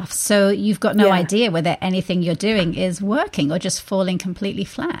laughs, so you've got no idea whether anything you're doing is working or just falling completely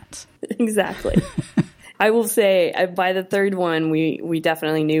flat. Exactly. I will say by the third one, we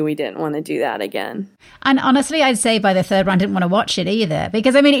definitely knew we didn't want to do that again. And honestly, I'd say by the third one, I didn't want to watch it either.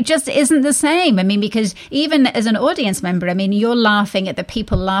 Because, it just isn't the same. Because even as an audience member, you're laughing at the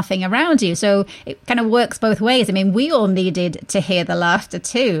people laughing around you. So it kind of works both ways. We all needed to hear the laughter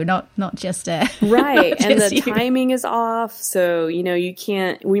too, not just... right. Not and just the you. timing is off. So, you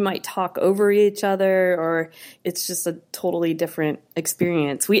can't... We might talk over each other, or it's just a totally different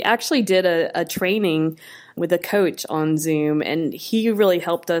experience. We actually did a training with a coach on Zoom, and he really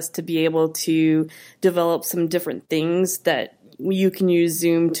helped us to be able to develop some different things that you can use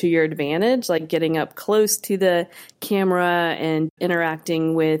Zoom to your advantage, like getting up close to the camera and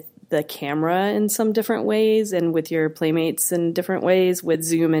interacting with the camera in some different ways and with your playmates in different ways with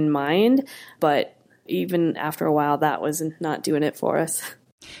Zoom in mind. But even after a while, that was not doing it for us.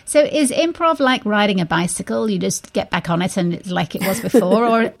 So is improv like riding a bicycle? You just get back on it and it's like it was before?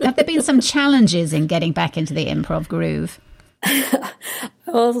 Or have there been some challenges in getting back into the improv groove?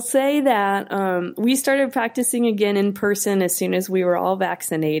 I'll say that we started practicing again in person as soon as we were all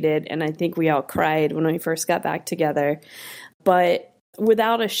vaccinated. And I think we all cried when we first got back together. But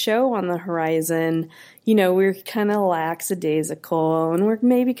without a show on the horizon, we're kind of lackadaisical, and we're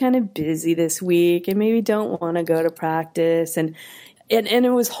maybe kind of busy this week and maybe don't want to go to practice. And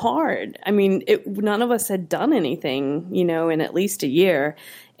it was hard. None of us had done anything, in at least a year.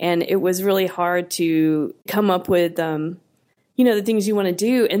 And it was really hard to come up with, the things you want to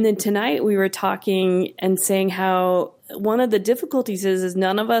do. And then tonight we were talking and saying how one of the difficulties is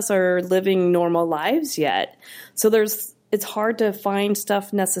none of us are living normal lives yet. So it's hard to find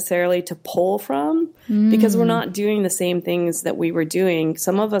stuff necessarily to pull from because we're not doing the same things that we were doing.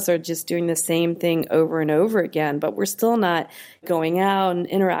 Some of us are just doing the same thing over and over again, but we're still not going out and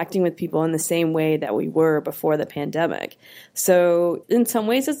interacting with people in the same way that we were before the pandemic. So in some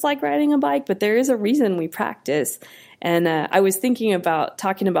ways it's like riding a bike, but there is a reason we practice. And I was thinking about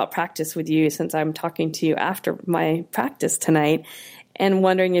talking about practice with you since I'm talking to you after my practice tonight and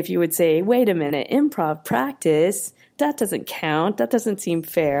wondering if you would say, wait a minute, improv practice, that doesn't count. That doesn't seem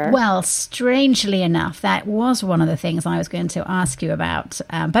fair. Well, strangely enough, that was one of the things I was going to ask you about.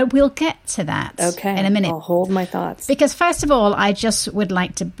 But we'll get to that in a minute. I'll hold my thoughts. Because first of all, I just would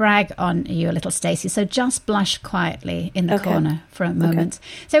like to brag on you a little, Stacey. So just blush quietly in the corner for a moment.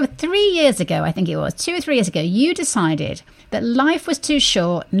 So 3 years ago, I think it was, 2 or 3 years ago, you decided that life was too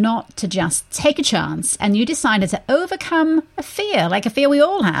short not to just take a chance. And you decided to overcome a fear, like a fear we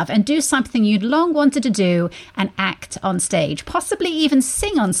all have, and do something you'd long wanted to do and act on stage, possibly even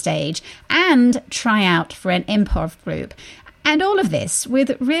sing on stage and try out for an improv group. And all of this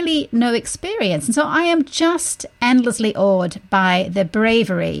with really no experience. And so I am just endlessly awed by the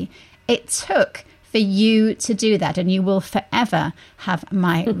bravery it took for you to do that, and you will forever have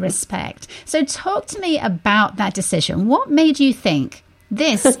my respect. So talk to me about that decision. What made you think,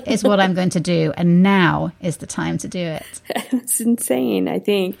 this is what I'm going to do, and now is the time to do it? It's insane, I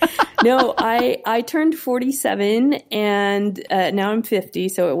think. No, I turned 47, and now I'm 50,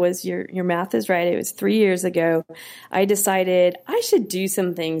 so it was, your math is right, it was 3 years ago. I decided I should do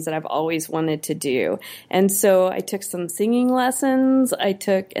some things that I've always wanted to do. And so I took some singing lessons, I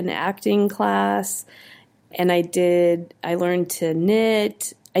took an acting class, and I learned to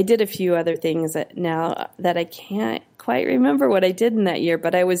knit. I did a few other things that I can't quite remember what I did in that year,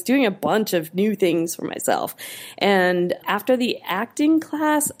 but I was doing a bunch of new things for myself. And after the acting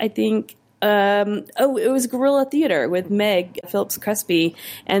class, I think, it was guerrilla theater with Meg Phillips Crespi.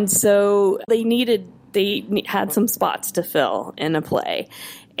 And so they needed they had some spots to fill in a play.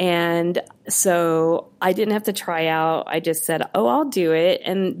 And so I didn't have to try out. I just said, oh, I'll do it.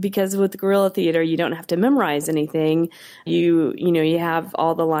 And because with guerrilla theater, you don't have to memorize anything. You have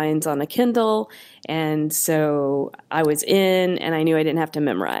all the lines on a Kindle. And so I was in, and I knew I didn't have to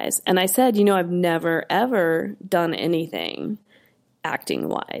memorize. And I said, I've never, ever done anything acting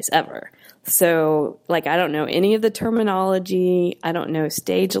wise, ever. So I don't know any of the terminology. I don't know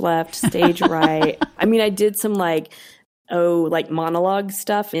stage left, stage right. I mean, I did some monologue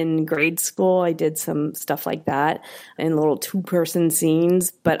stuff in grade school. I did some stuff like that in little 2-person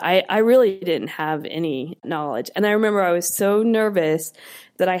scenes, but I really didn't have any knowledge. And I remember I was so nervous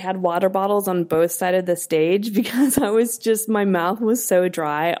that I had water bottles on both sides of the stage because my mouth was so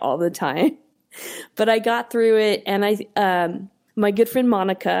dry all the time. But I got through it, and my good friend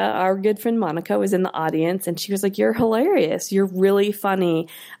Monica, was in the audience, and she was like, "You're hilarious. You're really funny.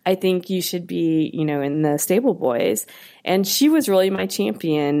 I think you should be, in the Stable Boys." And she was really my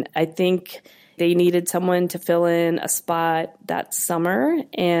champion. I think they needed someone to fill in a spot that summer,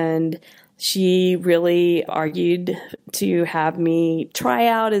 and she really argued to have me try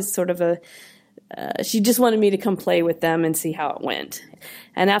out as sort of she just wanted me to come play with them and see how it went.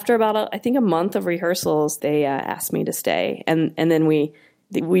 And after about, I think, a month of rehearsals, they asked me to stay. And then we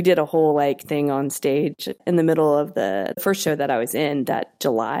did a whole thing on stage in the middle of the first show that I was in that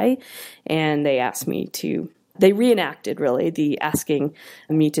July. And they asked me they reenacted really the asking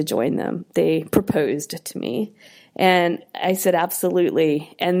me to join them. They proposed to me. And I said,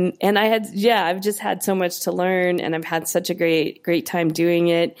 absolutely. And I've just had so much to learn, and I've had such a great time doing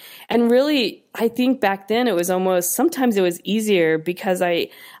it. And really, I think back then sometimes it was easier because I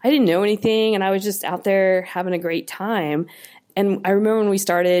didn't know anything, and I was just out there having a great time. And I remember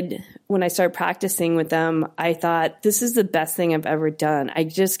when I started practicing with them, I thought, this is the best thing I've ever done. I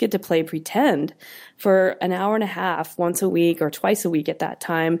just get to play pretend for an hour and a half once a week or twice a week at that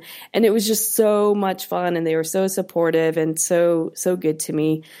time. And it was just so much fun, and they were so supportive and so good to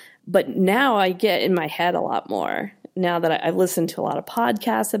me. But now I get in my head a lot more. Now that I've listened to a lot of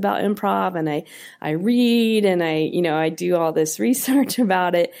podcasts about improv, and I read, and I do all this research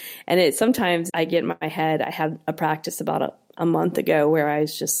about it. And sometimes I get in my head. I had a practice about a month ago where I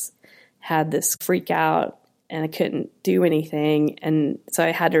just had this freak out, and I couldn't do anything. And so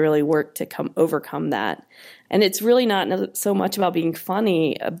I had to really work to overcome that. And it's really not so much about being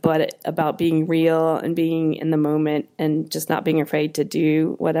funny, but about being real and being in the moment and just not being afraid to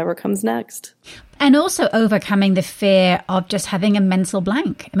do whatever comes next. And also overcoming the fear of just having a mental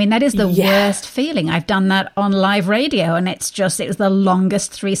blank. I mean, that is the worst feeling. I've done that on live radio, and it was the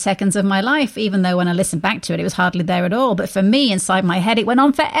longest 3 seconds of my life, even though when I listened back to it, it was hardly there at all. But for me, inside my head, it went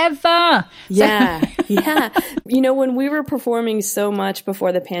on forever. Yeah. When we were performing so much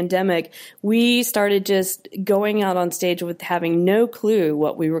before the pandemic, we started just going out on stage with having no clue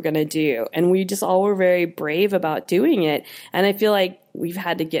what we were going to do. And we just all were very brave about doing it. And I feel like we've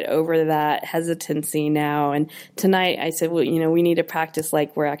had to get over that hesitancy now. And tonight I said, well, we need to practice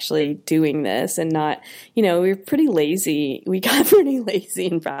like we're actually doing this and not, we're pretty lazy. We got pretty lazy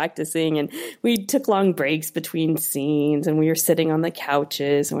in practicing, and we took long breaks between scenes, and we were sitting on the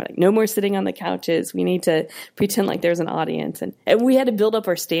couches, and we're like, no more sitting on the couches. We need to pretend like there's an audience. And we had to build up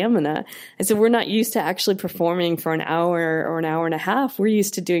our stamina. I said, we're not used to actually performing for an hour or an hour and a half. We're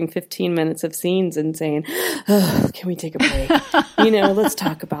used to doing 15 minutes of scenes and saying, oh, can we take a break? Let's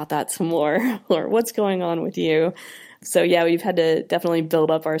talk about that some more, or what's going on with you? So yeah, we've had to definitely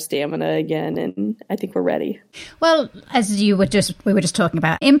build up our stamina again, and I think we're ready. Well, as we were just talking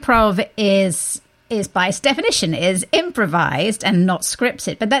about, improv is by its definition is improvised and not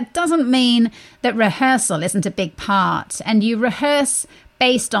scripted, but that doesn't mean that rehearsal isn't a big part, and you rehearse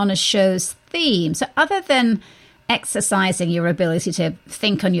based on a show's theme. So other than exercising your ability to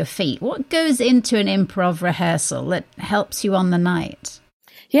think on your feet, what goes into an improv rehearsal that helps you on the night?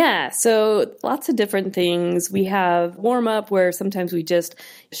 Yeah, so lots of different things. We have warm up where sometimes we just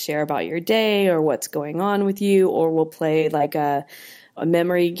share about your day or what's going on with you, or we'll play like a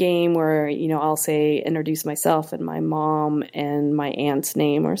memory game where, I'll say, introduce myself and my mom and my aunt's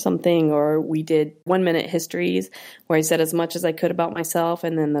name or something. Or we did 1-minute histories where I said as much as I could about myself,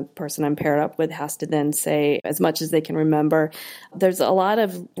 and then the person I'm paired up with has to then say as much as they can remember. There's a lot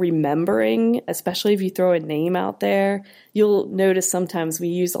of remembering, especially if you throw a name out there. You'll notice sometimes we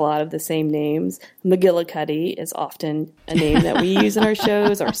use a lot of the same names. McGillicuddy is often a name that we use in our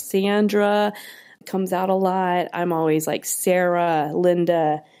shows, or Sandra comes out a lot. I'm always like Sarah,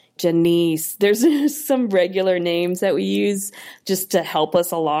 Linda, Janice. There's some regular names that we use just to help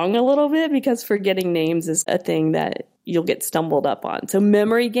us along a little bit, because forgetting names is a thing that you'll get stumbled up on. So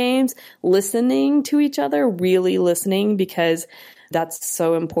memory games, listening to each other, really listening, because that's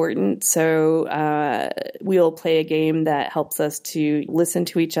so important. So we'll play a game that helps us to listen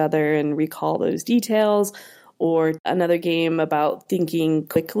to each other and recall those details. Or another game about thinking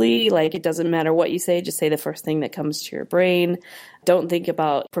quickly, like it doesn't matter what you say, just say the first thing that comes to your brain. Don't think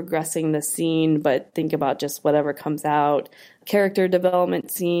about progressing the scene, but think about just whatever comes out. Character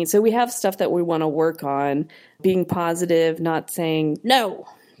development scene. So we have stuff that we want to work on, being positive, not saying no,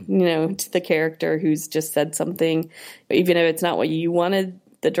 to the character who's just said something, even if it's not what you wanted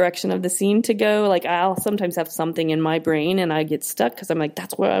the direction of the scene to go. Like I'll sometimes have something in my brain and I get stuck because I'm like,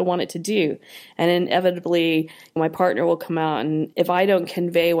 that's what I want it to do. And inevitably my partner will come out, and if I don't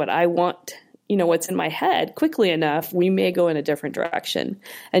convey what I want, what's in my head quickly enough, we may go in a different direction,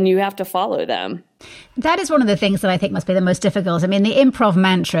 and you have to follow them. That is one of the things that I think must be the most difficult. I mean, the improv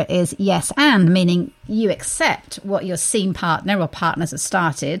mantra is yes and, meaning you accept what your scene partner or partners have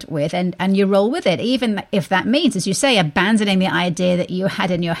started with and you roll with it, even if that means, as you say, abandoning the idea that you had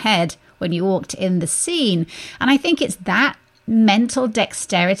in your head when you walked in the scene. And I think it's that mental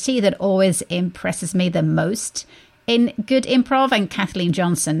dexterity that always impresses me the most in good improv. And Kathleen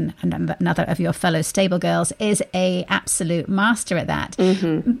Johnson, another of your fellow stable girls, is a absolute master at that.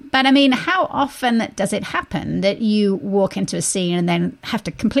 Mm-hmm. But I mean, how often does it happen that you walk into a scene and then have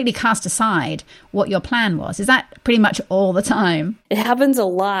to completely cast aside what your plan was? Is that pretty much all the time? It happens a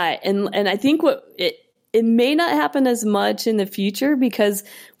lot. And I think it may not happen as much in the future, because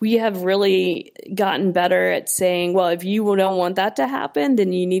we have really gotten better at saying, well, if you don't want that to happen,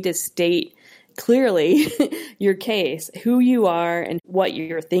 then you need to state clearly your case. Who you are and what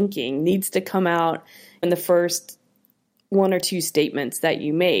you're thinking needs to come out in the first one or two statements that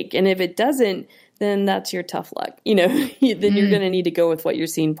you make. And if it doesn't, then that's your tough luck. Then you're going to need to go with what your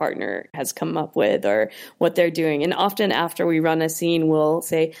scene partner has come up with or what they're doing. And often after we run a scene, we'll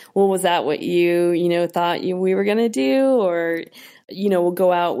say, well, was that what you, thought we were going to do? Or, we'll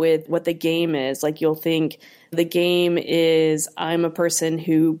go out with what the game is. Like you'll think the game is, I'm a person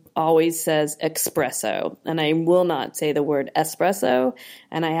who always says espresso, and I will not say the word espresso.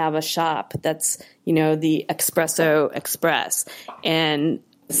 And I have a shop that's, the Espresso Express. And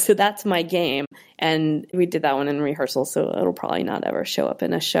so that's my game. And we did that one in rehearsal, so it'll probably not ever show up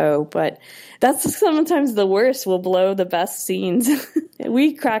in a show. But that's sometimes the worst. We'll blow the best scenes.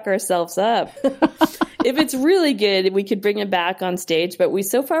 We crack ourselves up. If it's really good, we could bring it back on stage. But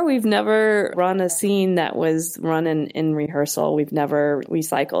so far, we've never run a scene that was run in rehearsal. We've never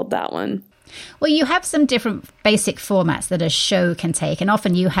recycled that one. Well, you have some different basic formats that a show can take, and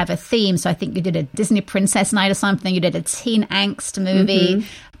often you have a theme. So I think you did a Disney Princess Night or something. You did a teen angst movie. Mm-hmm.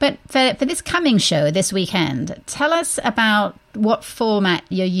 But for this coming show this weekend, tell us about what format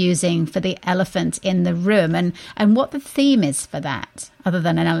you're using for the elephant in the room and what the theme is for that, other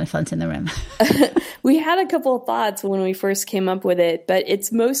than an elephant in the room. We had a couple of thoughts when we first came up with it, but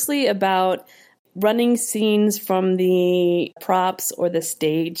it's mostly about running scenes from the props or the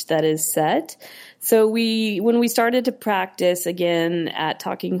stage that is set. So when we started to practice again at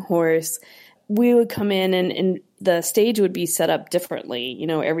Talking Horse, we would come in and the stage would be set up differently.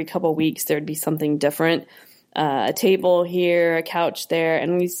 Every couple of weeks there'd be something different. A table here, a couch there.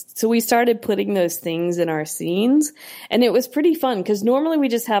 And we started putting those things in our scenes. And it was pretty fun because normally we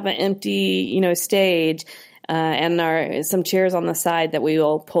just have an empty, stage. And some chairs on the side that we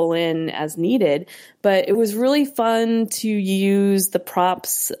will pull in as needed. But it was really fun to use the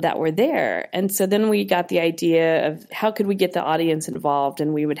props that were there. And so then we got the idea of how could we get the audience involved?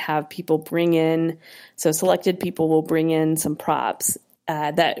 And we would have people bring in, so selected people will bring in some props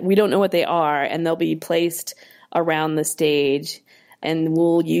that we don't know what they are, and they'll be placed around the stage. And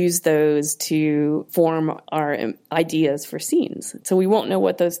we'll use those to form our ideas for scenes. So we won't know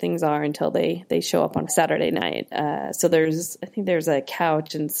what those things are until they show up on Saturday night. So I think there's a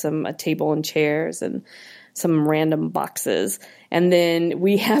couch and a table and chairs and some random boxes. And then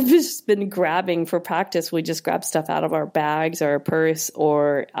we have just been grabbing for practice. We just grab stuff out of our bags or our purse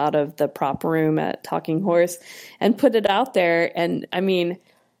or out of the prop room at Talking Horse and put it out there. And I mean,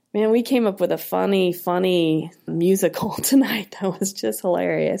 man, we came up with a funny musical tonight that was just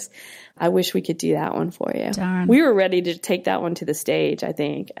hilarious. I wish we could do that one for you. Darn. We were ready to take that one to the stage, I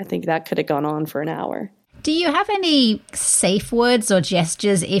think. I think that could have gone on for an hour. Do you have any safe words or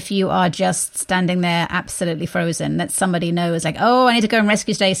gestures if you are just standing there absolutely frozen that somebody knows, like, oh, I need to go and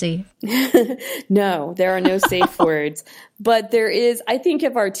rescue Stacy? No, there are no safe words. But there is, I think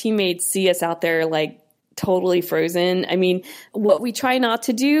if our teammates see us out there, like, totally frozen. I mean, what we try not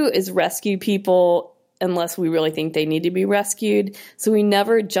to do is rescue people unless we really think they need to be rescued. So we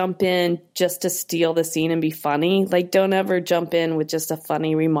never jump in just to steal the scene and be funny. Like, don't ever jump in with just a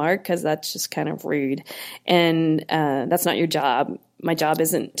funny remark, because that's just kind of rude. And that's not your job. My job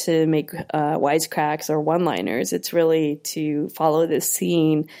isn't to make wisecracks or one-liners. It's really to follow the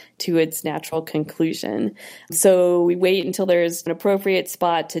scene to its natural conclusion. So we wait until there's an appropriate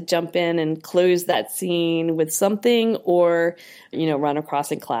spot to jump in and close that scene with something, or, run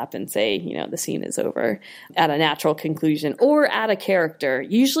across and clap and say, the scene is over at a natural conclusion, or add a character.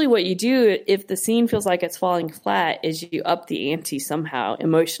 Usually what you do, if the scene feels like it's falling flat, is you up the ante somehow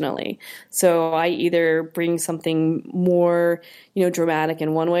emotionally. So I either bring something more, dramatic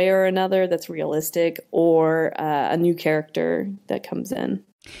in one way or another that's realistic, or a new character that comes in.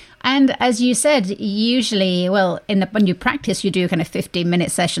 And as you said, usually, when you practice, you do kind of 15-minute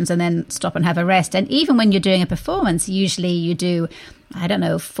sessions and then stop and have a rest. And even when you're doing a performance, usually you do,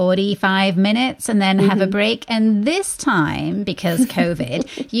 45 minutes and then have a break. And this time, because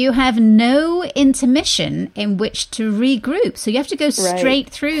COVID, you have no intermission in which to regroup. So you have to go straight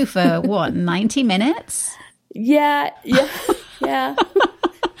through for 90 minutes? Yeah.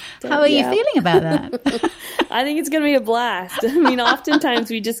 How are you feeling about that? I think it's going to be a blast. I mean, oftentimes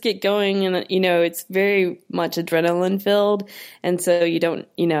we just get going and, it's very much adrenaline filled. And so I don't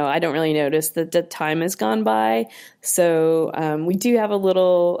really notice that the time has gone by. So we do have a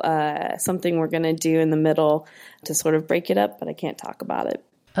little something we're going to do in the middle to sort of break it up, but I can't talk about it.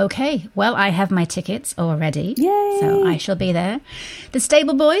 Okay, well, I have my tickets already. Yay! So I shall be there. The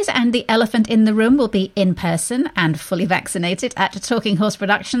Stable Boys and the Elephant in the Room will be in person and fully vaccinated at Talking Horse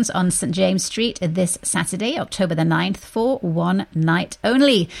Productions on St. James Street this Saturday, October the 9th, for one night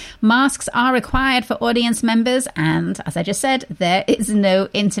only. Masks are required for audience members, and as I just said, there is no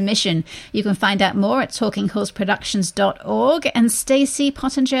intermission. You can find out more at talkinghorseproductions.org. And Stacey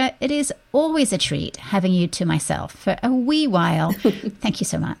Pottinger, it is always a treat having you to myself for a wee while. Thank you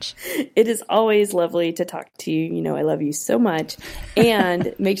so much. It is always lovely to talk to you. I love you so much.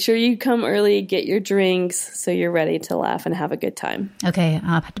 And make sure you come early, get your drinks so you're ready to laugh and have a good time. Okay,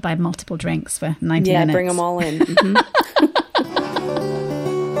 I'll have to buy multiple drinks for 90 minutes. Yeah, bring them all in. Mm-hmm.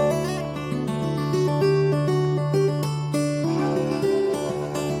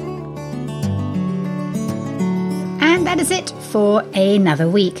 And that is it for another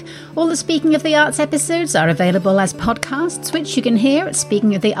week. All the Speaking of the Arts episodes are available as podcasts, which you can hear at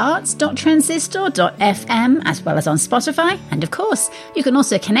speakingofthearts.transistor.fm, as well as on Spotify. And of course, you can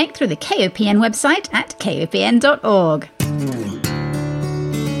also connect through the KOPN website at kopn.org.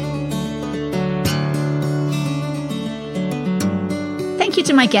 Thank you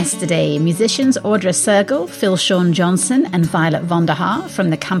to my guests today, musicians Audra Sergel, Phil Sean Johnson and Violet Vonderhaar from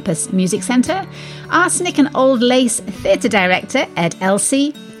the Campus Music Centre, Arsenic and Old Lace Theatre Director Ed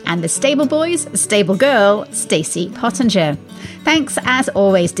Elsey, and the Stable Boys, Stable Girl, Stacey Pottinger. Thanks, as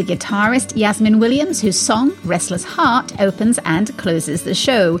always, to guitarist Yasmin Williams, whose song Restless Heart opens and closes the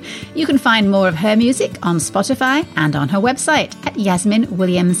show. You can find more of her music on Spotify and on her website at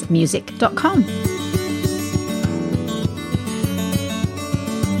yasminwilliamsmusic.com.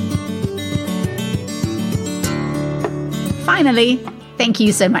 Finally, thank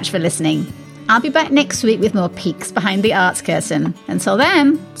you so much for listening. I'll be back next week with more peeks behind the arts curtain. Until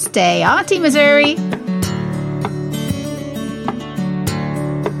then, stay arty, Missouri!